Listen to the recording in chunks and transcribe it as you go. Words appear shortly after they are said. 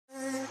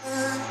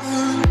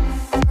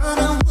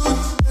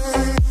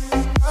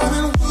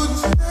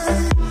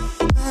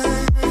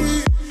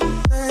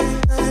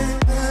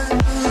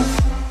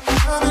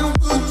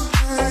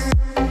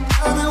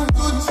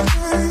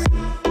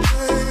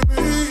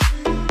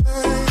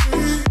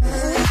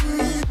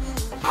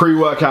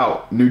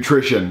pre-workout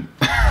nutrition.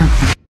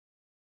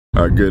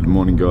 Alright, good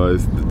morning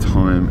guys. The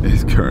time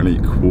is currently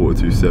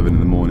 6:45 in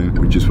the morning.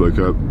 We just woke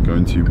up,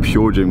 going to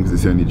Pure Gym because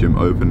it's the only gym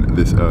open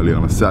this early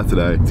on a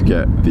Saturday to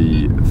get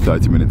the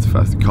 30 minutes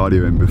fasted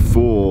cardio in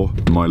before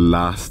my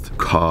last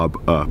carb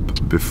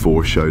up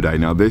before show day.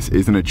 Now this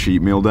isn't a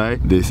cheat meal day,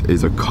 this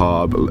is a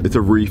carb, it's a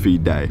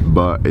refeed day,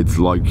 but it's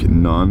like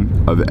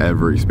none I've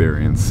ever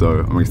experienced. So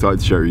I'm excited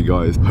to show you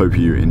guys. Hope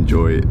you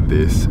enjoy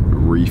this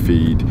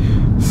refeed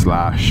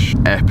slash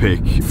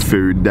epic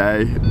food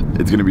day.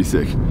 It's gonna be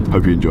sick.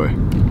 Hope you enjoy.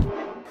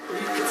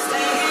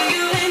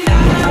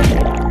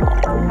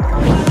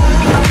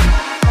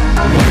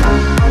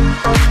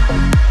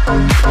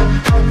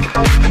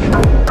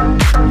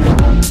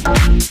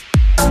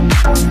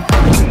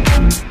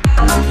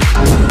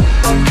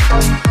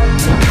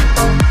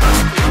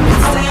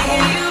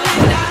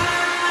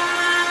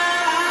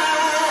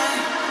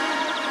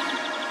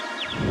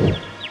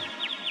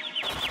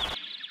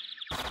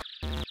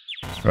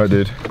 Alright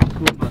dude,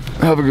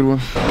 have a good one.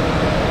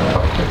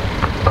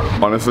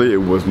 Honestly, it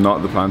was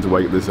not the plan to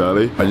wake up this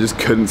early. I just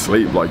couldn't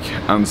sleep. Like,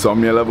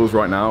 insomnia levels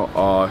right now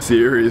are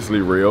seriously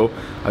real.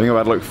 I think I've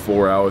had like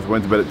 4 hours,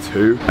 went to bed at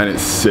 2 and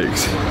it's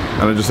 6.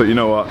 And I just thought, you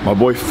know what? My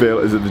boy Phil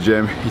is at the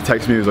gym. He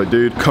texted me, he was like,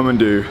 dude, come and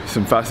do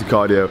some fasted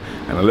cardio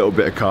and a little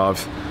bit of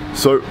carbs.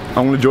 So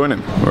I'm gonna join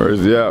him. Where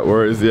is he at?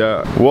 Where is he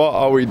at? What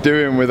are we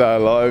doing with our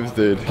lives,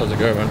 dude? How's it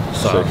going, man?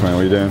 Sick, man. What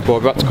are you doing? Well,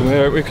 we're about to come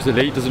here, because the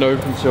league doesn't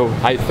open until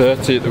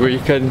 8:30 at the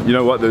weekend. You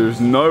know what? There's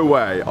no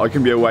way I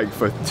can be awake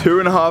for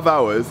 2.5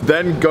 hours,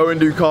 then go and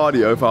do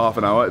cardio for half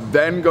an hour,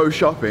 then go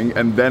shopping,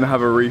 and then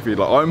have a refeed.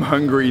 Like, I'm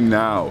hungry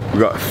now.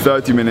 We've got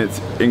 30 minutes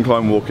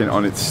incline walking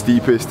on its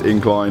steepest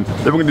incline.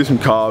 Then we're gonna do some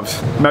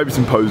carbs, maybe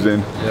some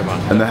posing, yeah,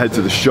 man. And then head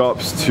to the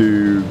shops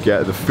to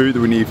get the food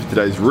that we need for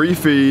today's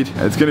refeed.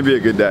 It's gonna be a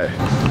good day.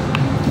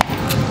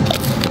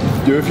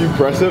 Do a few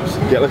press-ups,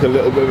 get like a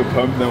little bit of a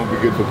pump, then we'll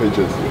be good for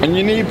pictures. And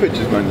you need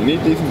pictures, man. You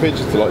need decent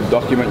pictures to like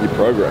document your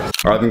progress.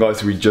 Alright then guys,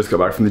 so we just got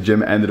back from the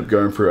gym, ended up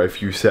going through a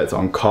few sets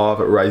on carb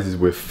raises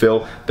with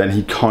Phil. Then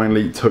he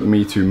kindly took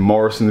me to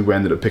Morrison's. We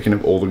ended up picking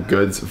up all the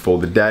goods for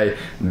the day.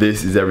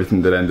 This is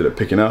everything that I ended up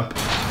picking up.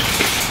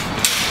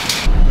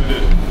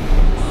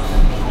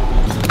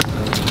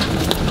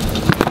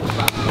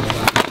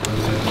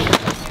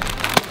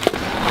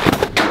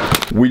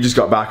 We just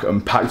got back,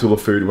 unpacked all the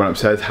food, went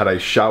upstairs, had a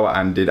shower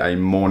and did a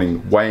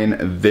morning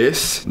weigh-in.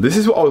 This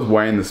is what I was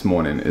weighing this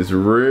morning. It's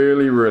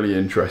really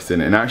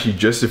interesting and actually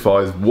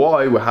justifies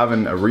why we're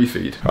having a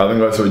refeed. Alright then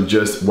guys, so I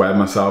just weighed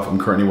myself. I'm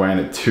currently weighing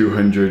at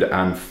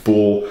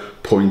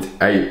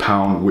 204.8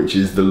 pounds, which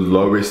is the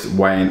lowest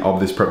weighing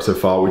of this prep so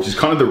far, which is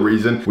kind of the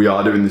reason we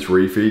are doing this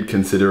refeed,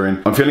 considering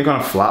I'm feeling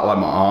kind of flat, like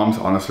my arms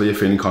honestly are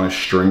feeling kind of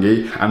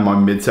stringy and my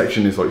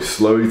midsection is like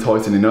slowly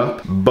tightening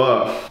up,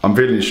 but I'm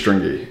feeling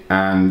stringy,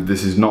 and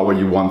this is not what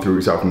you want 3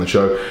 weeks out from the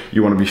show.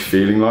 You want to be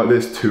feeling like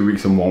this 2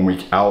 weeks and 1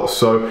 week out.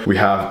 So we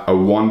have a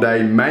 1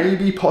 day,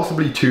 maybe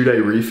possibly 2 day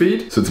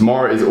refeed. So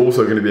tomorrow is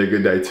also going to be a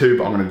good day too,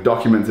 but I'm going to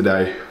document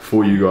today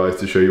for you guys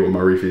to show you what my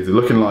refeeds are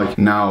looking like.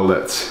 Now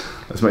let's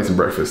make some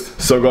breakfast.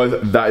 So guys,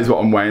 that is what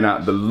I'm weighing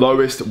at. The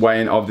lowest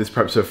weighing of this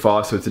prep so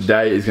far. So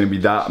today is gonna be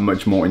that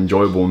much more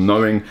enjoyable,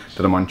 knowing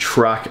that I'm on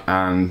track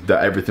and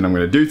that everything I'm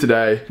gonna do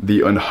today,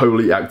 the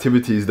unholy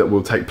activities that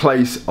will take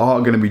place, are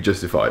gonna be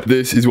justified.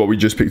 This is what we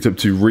just picked up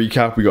to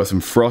recap. We got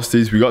some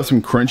Frosties, we got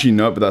some crunchy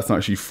nut, but that's not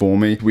actually for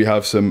me. We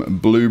have some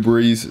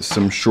blueberries,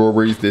 some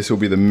strawberries. This will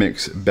be the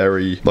mixed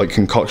berry like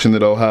concoction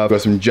that I'll have. We've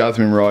got some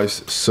jasmine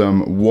rice,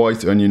 some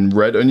white onion.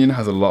 Red onion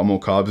has a lot more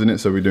carbs in it,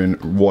 so we're doing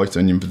white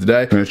onion for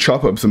today. I'm gonna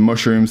chop up some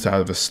mushrooms to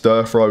have a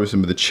stir fry with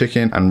some of the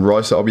chicken and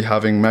rice that I'll be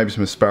having, maybe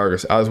some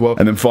asparagus as well.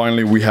 And then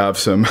finally we have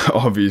some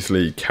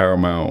obviously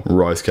caramel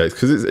rice cakes,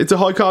 because it's a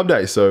high carb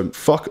day, so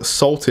fuck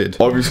salted.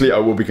 Obviously I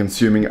will be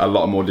consuming a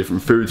lot more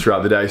different foods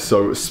throughout the day,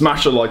 so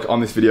smash a like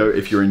on this video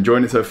if you're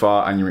enjoying it so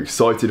far and you're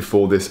excited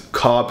for this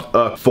carb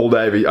up full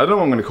day of eating. I don't know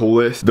what I'm gonna call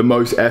this, the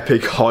most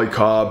epic high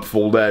carb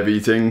full day of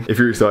eating. If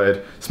you're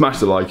excited, smash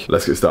the like,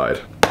 let's get started.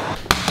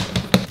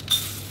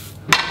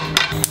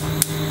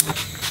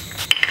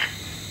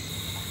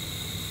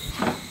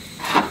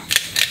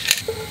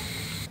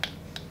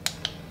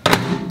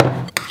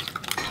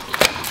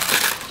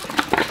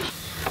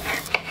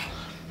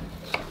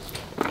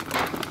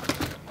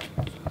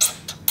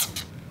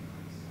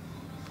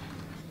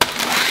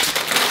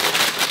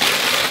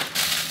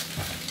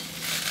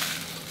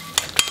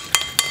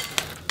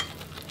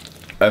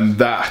 And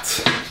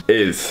that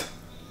is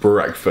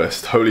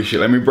breakfast. Holy shit,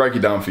 let me break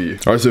it down for you.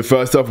 All right, so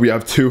first off, we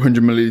have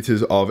 200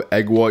 milliliters of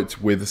egg whites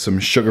with some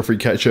sugar-free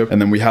ketchup.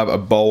 And then we have a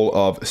bowl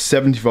of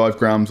 75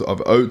 grams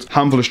of oats,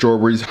 handful of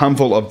strawberries,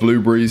 handful of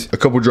blueberries, a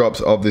couple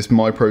drops of this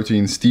My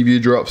Protein stevia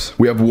drops.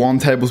 We have 1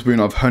 tablespoon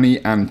of honey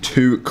and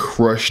 2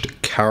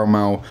 crushed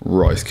caramel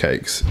rice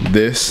cakes.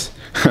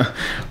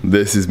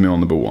 This is meal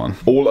number 1.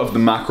 All of the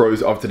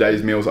macros of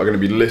today's meals are going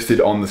to be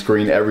listed on the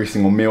screen, every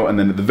single meal, and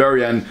then at the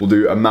very end we'll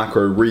do a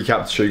macro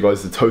recap to show you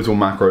guys the total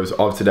macros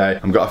of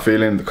today. I've got got a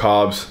feeling the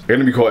carbs are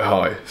gonna be quite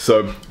high.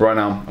 So right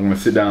now, I'm gonna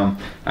sit down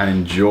and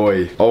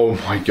enjoy, oh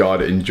my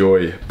God,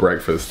 enjoy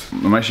breakfast.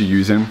 I'm actually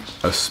using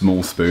a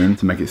small spoon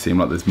to make it seem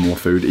like there's more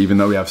food, even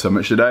though we have so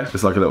much today.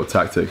 It's like a little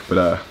tactic,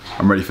 but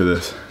I'm ready for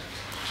this.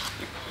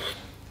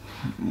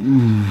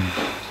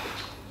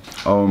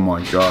 Oh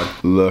my God,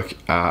 look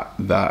at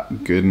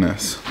that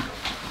goodness.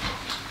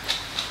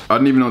 I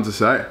don't even know what to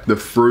say. The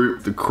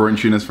fruit, the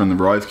crunchiness from the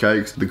rice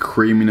cakes, the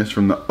creaminess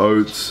from the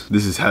oats.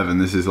 This is heaven.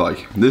 This is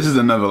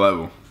another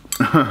level.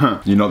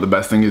 You know what the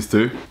best thing is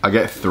too? I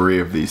get 3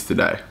 of these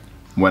today,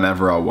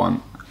 whenever I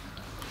want.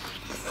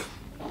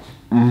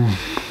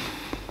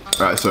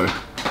 Alright, so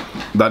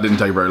that didn't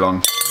take very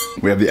long.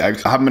 We have the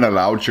eggs. I haven't been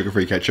allowed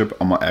sugar-free ketchup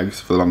on my eggs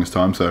for the longest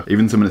time, so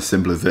even something as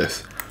simple as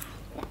this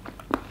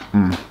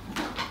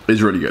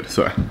is really good.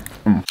 So,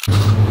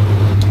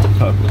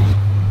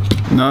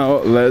 now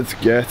let's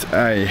get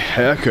a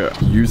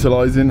haircut.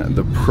 Utilizing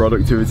the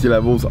productivity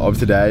levels of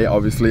today.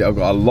 Obviously, I've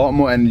got a lot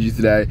more energy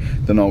today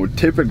than I would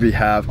typically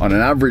have on an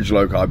average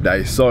low carb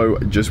day. So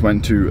just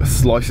went to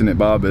Slicing It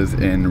Barbers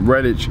in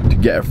Redditch to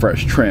get a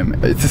fresh trim.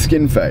 It's a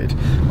skin fade.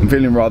 I'm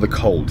feeling rather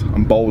cold.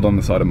 I'm bald on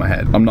the side of my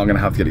head. I'm not gonna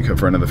have to get it cut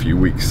for another few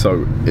weeks,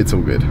 so it's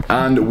all good.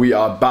 And we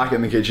are back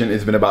in the kitchen.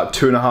 It's been about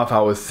 2.5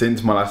 hours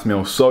since my last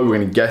meal. So we're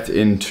gonna get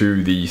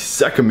into the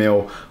second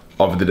meal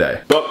of the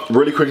day. But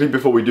really quickly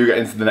before we do get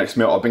into the next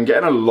meal, I've been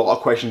getting a lot of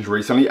questions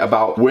recently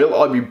about will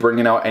I be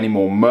bringing out any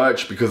more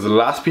merch, because the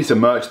last piece of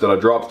merch that I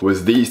dropped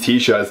was these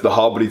t-shirts, the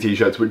hard body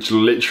t-shirts, which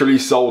literally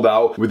sold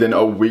out within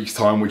a week's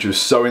time, which was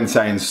so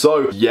insane.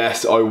 So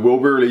yes, I will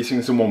be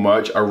releasing some more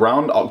merch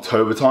around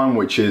October time,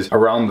 which is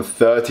around the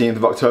 13th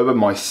of October,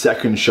 my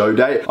second show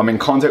date. I'm in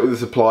contact with the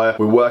supplier.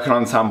 We're working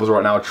on samples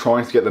right now,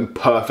 trying to get them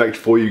perfect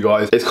for you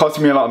guys. It's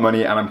costing me a lot of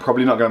money and I'm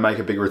probably not gonna make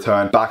a big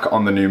return back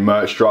on the new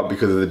merch drop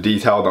because of the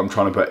detail that I'm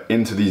trying to put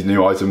into these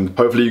new items.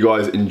 Hopefully you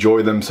guys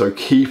enjoy them, so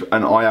keep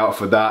an eye out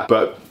for that.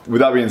 But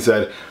with that being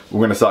said, we're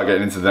gonna start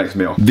getting into the next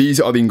meal. These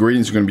are the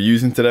ingredients we're gonna be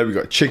using today. We've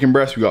got chicken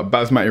breast, we've got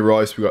basmati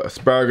rice, we've got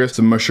asparagus,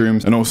 some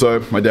mushrooms, and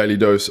also my daily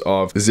dose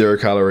of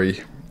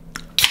 0-calorie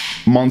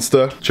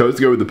Monster. Chose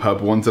to go with the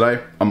purple one today.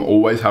 I'm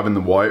always having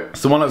the white.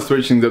 So why not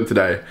switch things up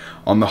today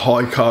on the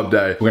high carb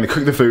day? We're gonna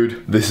cook the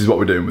food. This is what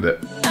we're doing with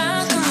it.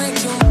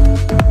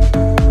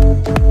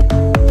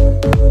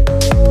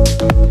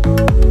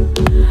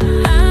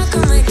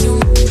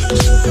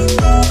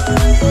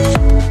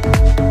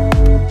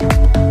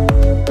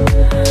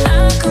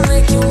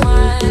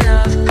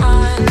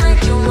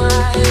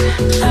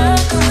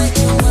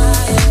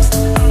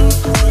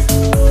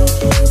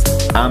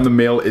 And the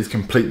meal is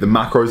complete. The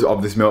macros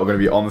of this meal are going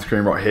to be on the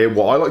screen right here.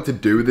 What I like to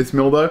do with this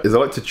meal though is I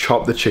like to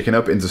chop the chicken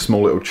up into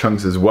small little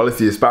chunks as well as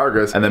the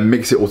asparagus, and then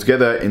mix it all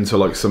together into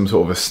like some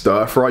sort of a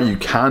stir fry. You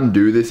can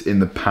do this in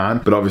the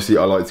pan, but obviously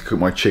I like to cook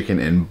my chicken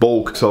in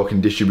bulk so I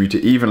can distribute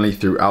it evenly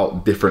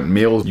throughout different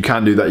meals. You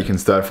can do that, you can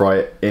stir fry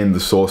it in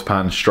the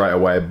saucepan straight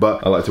away,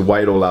 but I like to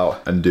weigh it all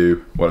out and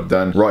do what I've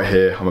done right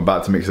here. I'm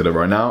about to mix it up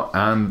right now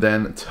and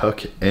then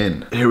tuck it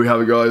in. Here we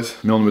have it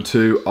guys, meal number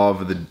 2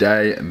 of the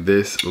day, and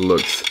this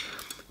looks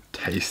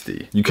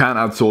tasty. You can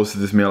add sauce to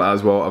this meal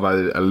as well. I've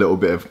added a little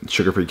bit of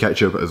sugar-free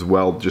ketchup as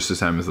well, just the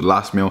same as the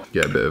last meal.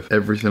 Get a bit of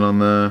everything on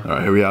there. All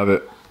right, here we have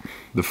it.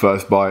 The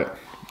first bite.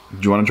 Do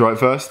you want to try it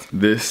first?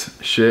 This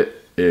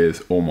shit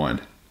is all mine.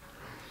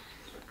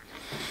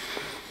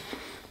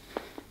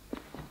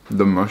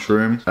 The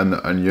mushroom and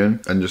the onion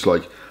and just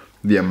like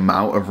the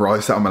amount of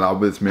rice that I'm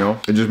allowed with this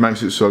meal, it just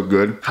makes it so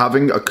good.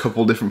 Having a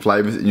couple different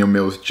flavors in your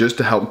meals just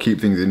to help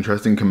keep things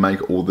interesting can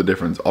make all the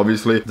difference.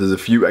 Obviously, there's a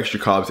few extra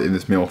carbs in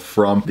this meal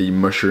from the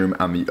mushroom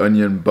and the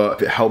onion, but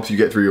if it helps you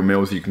get through your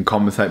meals, you can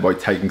compensate by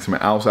taking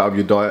something else out of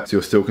your diet so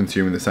you're still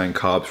consuming the same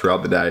carbs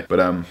throughout the day.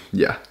 But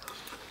yeah.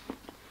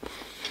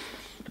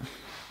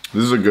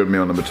 This is a good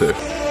meal number 2.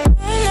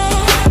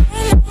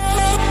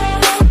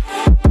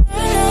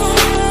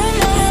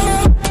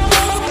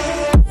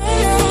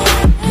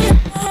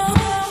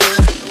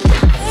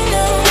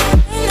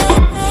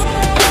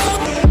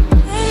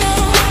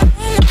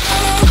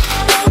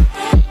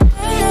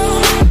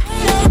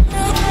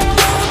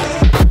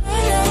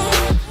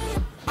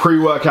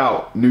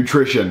 Pre-workout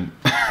nutrition.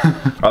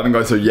 I think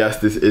guys, so yes,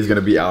 this is gonna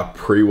be our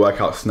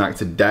pre-workout snack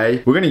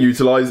today. We're gonna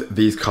utilize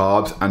these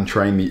carbs and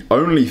train the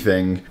only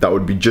thing that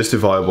would be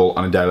justifiable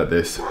on a day like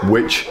this,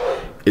 which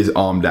is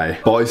arm day.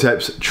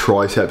 Biceps,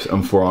 triceps,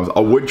 and forearms. I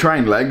would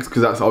train legs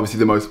because that's obviously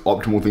the most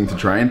optimal thing to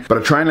train, but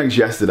I trained legs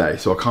yesterday,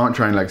 so I can't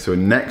train legs. So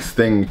next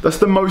thing, that's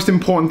the most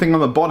important thing on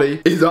the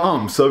body, is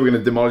arms. So we're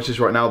gonna demolish this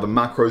right now. The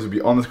macros will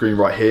be on the screen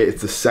right here.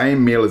 It's the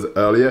same meal as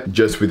earlier,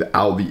 just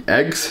without the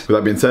eggs. With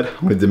that being said,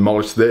 I'm gonna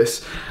demolish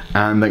this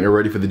and then get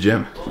ready for the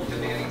gym.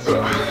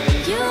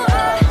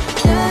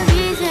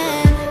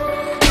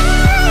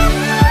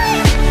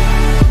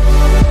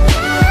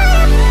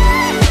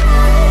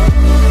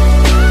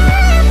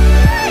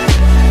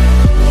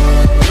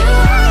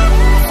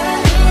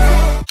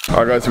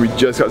 Alright guys, so we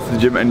just got to the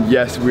gym, and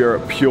yes, we are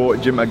at Pure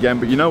Gym again,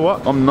 but you know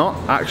what? I'm not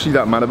actually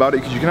that mad about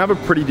it, because you can have a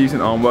pretty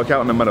decent arm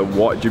workout no matter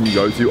what gym you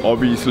go to.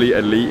 Obviously,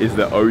 Elite is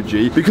the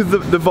OG, because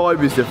the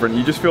vibe is different.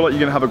 You just feel like you're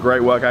gonna have a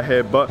great workout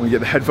here, but when you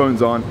get the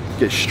headphones on,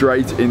 get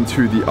straight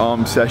into the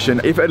arm session.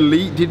 If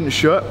Elite didn't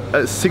shut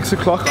at 6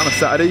 o'clock on a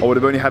Saturday, I would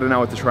have only had an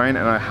hour to train,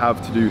 and I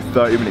have to do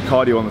 30-minute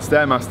cardio on the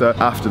Stairmaster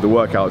after the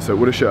workout, so it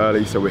would have shut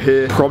early. So we're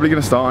here, probably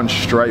gonna start on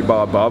straight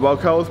bar barbell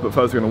curls, but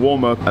first we're gonna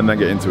warm up and then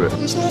get into it.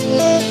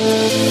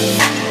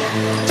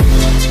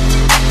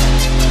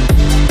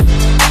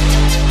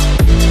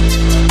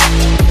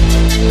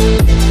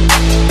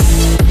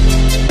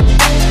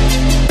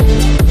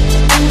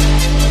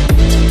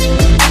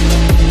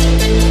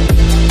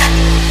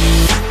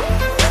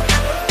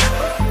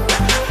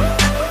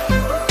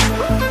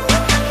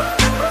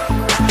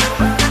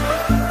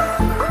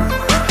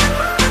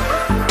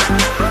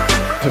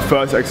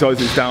 First exercise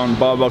is down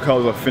barbell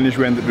curls. I finished.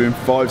 We ended up doing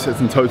 5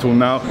 sets in total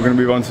now. We're going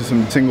to move on to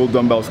some single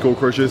dumbbell skull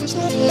crushes.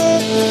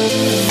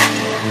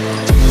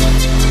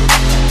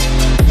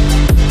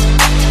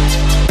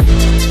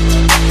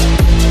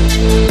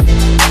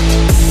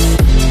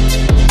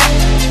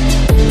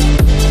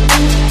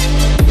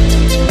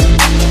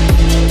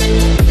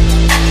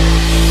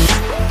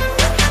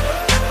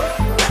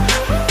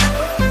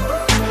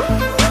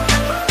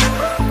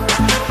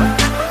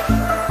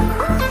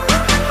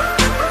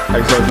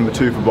 Exercise number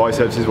 2 for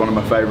biceps is one of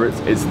my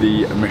favorites. It's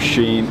the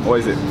machine, what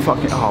is it?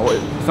 Fucking, it's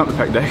not the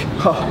pec deck.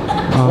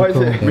 What is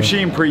it?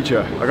 Machine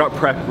preacher. I got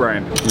prep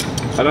brain.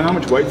 I don't know how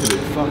much weight to do.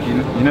 Fuck, you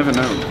never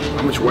know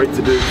how much weight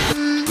to do.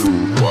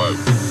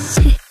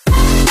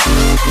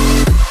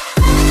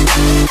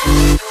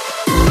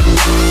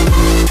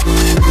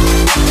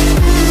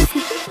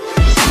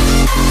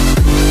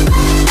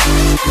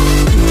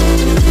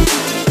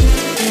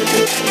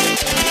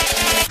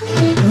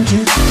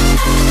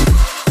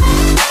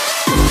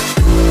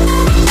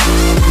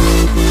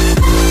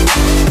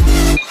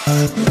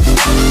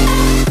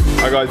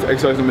 Alright guys,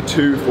 exercise number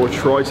 2 for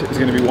triceps is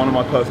going to be one of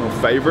my personal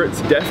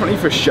favorites. Definitely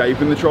for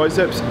shaping the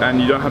triceps, and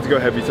you don't have to go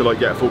heavy to like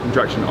get a full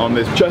contraction on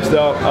this. Chest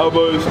out,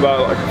 elbows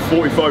about like a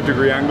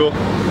 45-degree angle.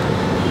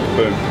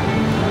 Boom.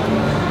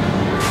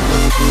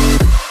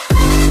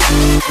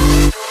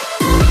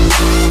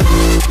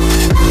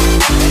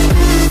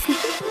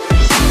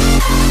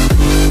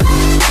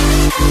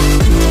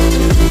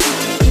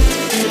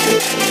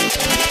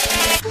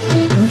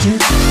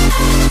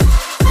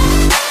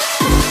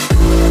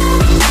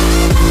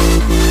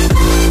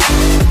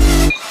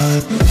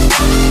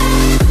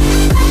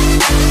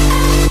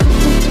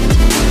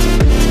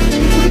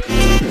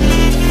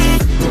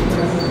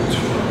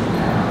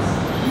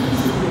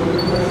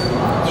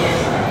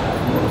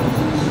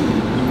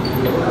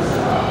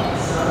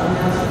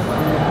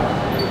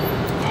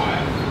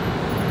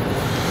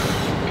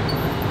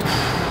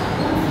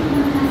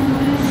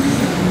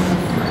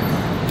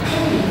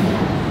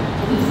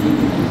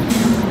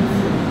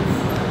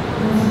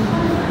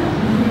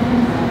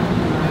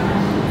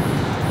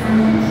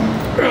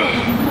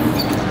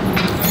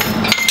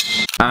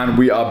 And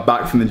we are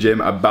back from the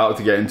gym, about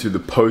to get into the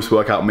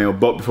post-workout meal.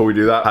 But before we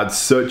do that, had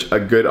such a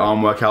good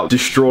arm workout.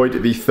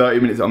 Destroyed the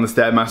 30 minutes on the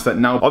Stairmaster.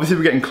 Now, obviously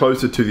we're getting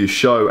closer to the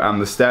show, and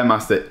the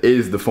Stairmaster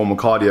is the form of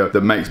cardio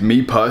that makes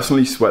me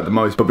personally sweat the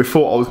most. But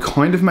before, I was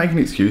kind of making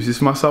excuses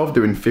for myself,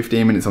 doing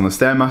 15 minutes on the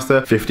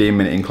Stairmaster,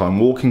 15-minute incline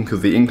walking,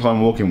 because the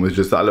incline walking was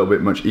just that little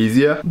bit much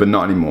easier, but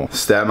not anymore.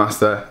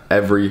 Stairmaster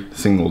every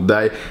single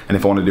day. And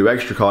if I want to do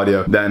extra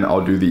cardio, then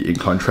I'll do the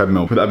incline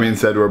treadmill. With that being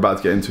said, we're about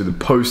to get into the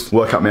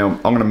post-workout meal.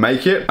 I'm gonna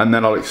make it, and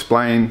then I'll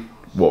explain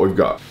what we've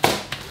got.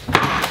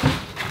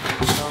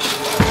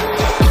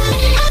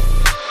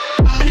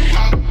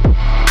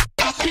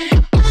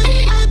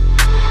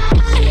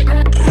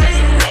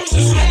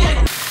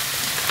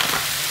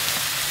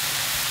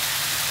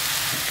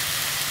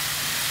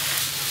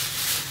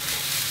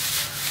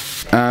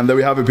 And there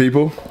we have it,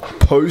 people.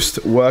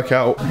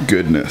 Post-workout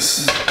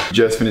goodness.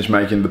 Just finished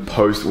making the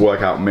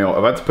post-workout meal.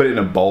 I've had to put it in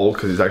a bowl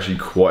because it's actually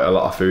quite a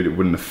lot of food. It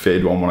wouldn't have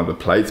fitted on one of the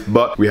plates,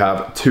 but we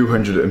have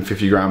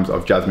 250 grams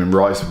of jasmine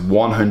rice,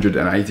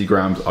 180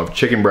 grams of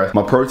chicken breast.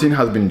 My protein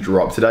has been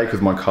dropped today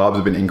because my carbs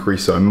have been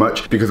increased so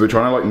much, because we're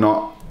trying to like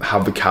not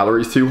have the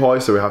calories too high,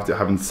 so we have to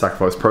having to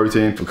sacrifice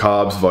protein for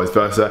carbs, vice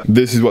versa.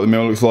 This is what the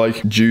meal looks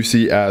like.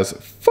 Juicy as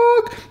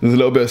fuck. There's a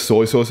little bit of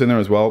soy sauce in there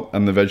as well,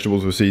 and the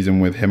vegetables were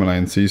seasoned with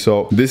Himalayan sea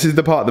salt. This is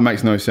the part that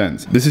makes no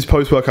sense. This is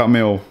post-workout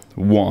meal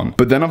 1.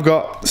 But then I've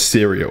got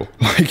cereal.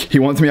 Like, he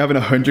wants me having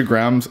 100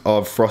 grams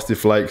of Frosted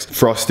Flakes,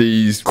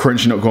 Frosties,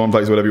 Crunchy Nut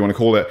Cornflakes, whatever you want to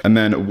call it, and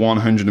then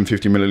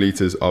 150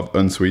 milliliters of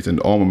unsweetened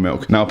almond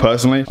milk. Now,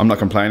 personally, I'm not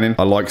complaining.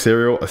 I like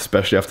cereal,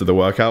 especially after the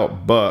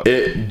workout, but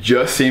it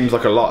just seems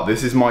like a lot.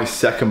 This is my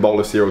second bowl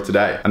of cereal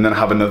today, and then I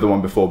have another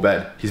one before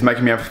bed. He's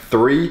making me have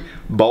 3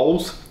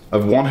 bowls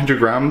of 100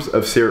 grams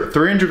of cereal,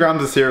 300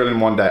 grams of cereal in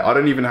one day. I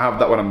don't even have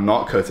that when I'm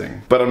not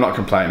cutting, but I'm not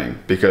complaining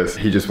because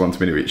he just wants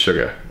me to eat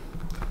sugar.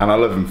 and I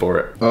love him for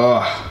it.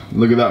 Oh,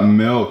 look at that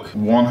milk.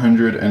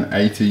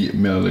 180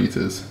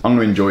 milliliters. I'm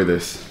gonna enjoy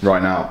this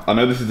right now. I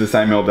know this is the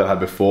same milk that I had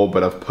before,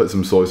 but I've put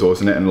some soy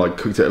sauce in it and like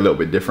cooked it a little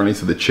bit differently.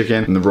 So the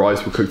chicken and the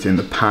rice were cooked in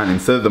the pan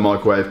instead of the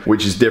microwave,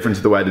 which is different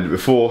to the way I did it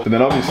before. But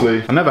then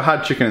obviously, I never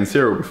had chicken and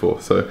cereal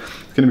before, so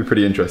it's gonna be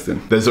pretty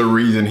interesting. There's a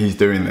reason he's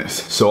doing this.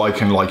 So I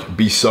can like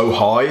be so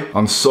high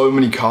on so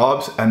many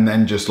carbs and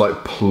then just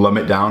like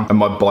plummet down, and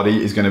my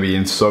body is gonna be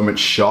in so much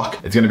shock.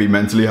 It's gonna be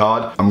mentally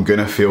hard. I'm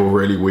gonna feel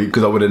really weak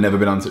because I would have never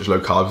been on such low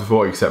carbs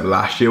before, except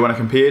last year when I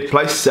competed.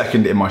 Placed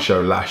second in my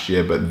show last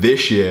year, but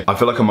this year, I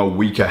feel like I'm a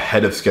week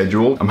ahead of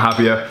schedule. I'm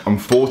happier, I'm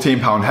 14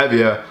 pounds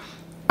heavier,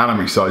 and I'm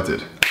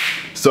excited.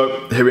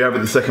 So here we have it,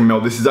 the second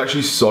meal. This is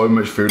actually so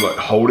much food, like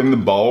holding the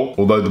bowl,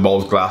 although the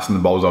bowl's glass and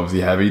the bowl's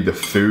obviously heavy, the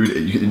food,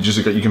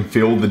 you can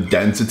feel the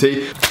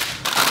density.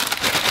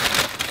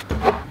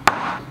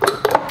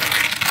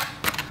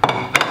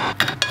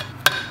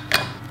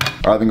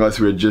 Alright then guys,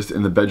 we're just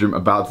in the bedroom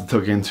about to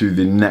tuck into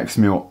the next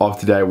meal of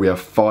today. We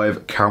have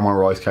 5 caramel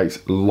rice cakes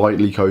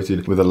lightly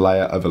coated with a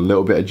layer of a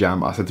little bit of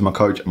jam. I said to my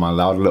coach, am I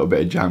allowed a little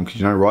bit of jam?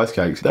 Because you know rice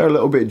cakes, they're a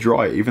little bit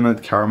dry, even though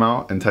it's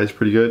caramel and tastes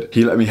pretty good.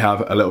 He let me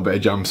have a little bit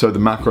of jam. So the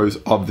macros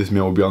of this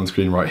meal will be on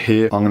screen right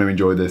here. I'm gonna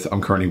enjoy this.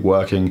 I'm currently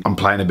working. I'm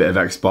playing a bit of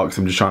Xbox.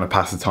 I'm just trying to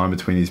pass the time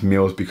between these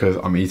meals because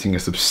I'm eating a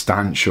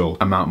substantial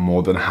amount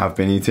more than I have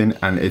been eating.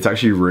 And it's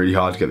actually really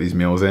hard to get these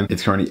meals in.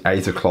 It's currently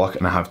 8 o'clock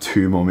and I have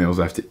 2 more meals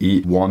left to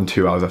eat.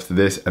 2 hours after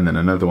this, and then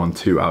another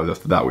 2 hours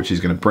after that, which is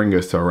going to bring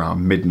us to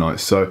around midnight.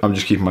 So I'm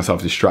just keeping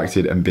myself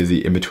distracted and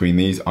busy in between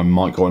these. I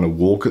might go on a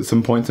walk at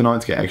some point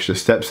tonight to get extra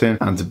steps in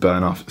and to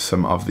burn off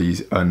some of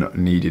these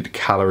unneeded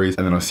calories,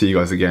 and then I'll see you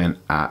guys again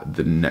at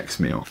the next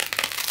meal.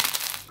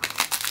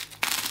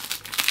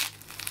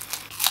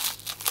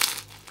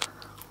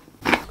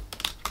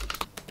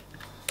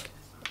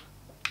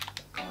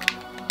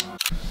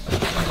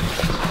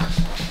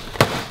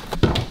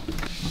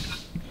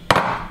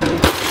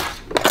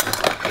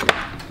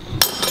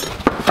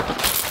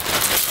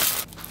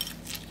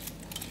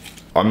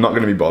 I'm not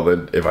going to be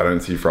bothered if I don't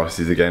see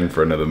Frosties again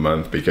for another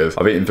month because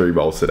I've eaten 3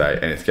 bowls today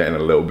and it's getting a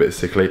little bit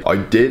sickly. I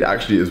did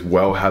actually as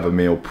well have a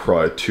meal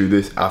prior to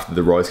this after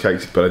the rice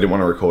cakes, but I didn't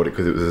want to record it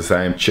because it was the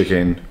same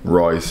chicken,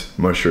 rice,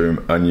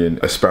 mushroom, onion,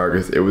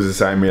 asparagus. It was the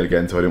same meal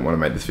again, so I didn't want to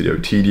make this video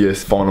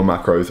tedious. Final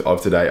macros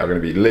of today are going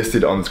to be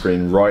listed on the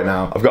screen right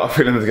now. I've got a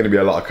feeling there's going to be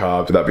a lot of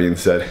carbs. With that being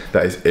said,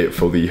 that is it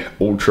for the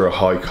ultra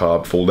high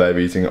carb full day of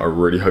eating. I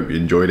really hope you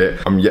enjoyed it.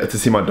 I'm yet to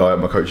see my diet.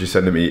 My coach is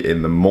sending me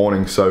in the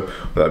morning, so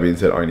with that being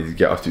said, I need to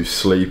get off to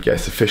sleep, get a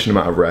sufficient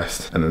amount of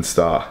rest, and then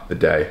start the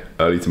day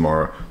early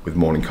tomorrow with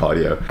morning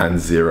cardio and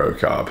 0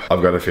 carb.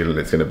 I've got a feeling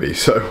it's gonna be.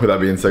 So with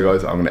that being said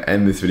guys, I'm gonna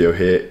end this video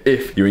here.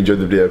 If you enjoyed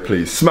the video,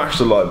 please smash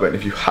the like button.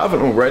 If you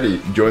haven't already,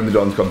 join the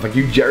Dons Con. Thank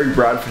you Jerry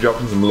Brad for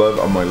dropping some love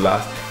on my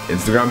last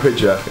Instagram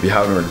picture. If you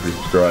haven't already, please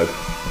subscribe.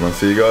 And I'll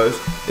see you guys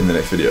in the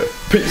next video.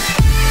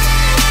 Peace.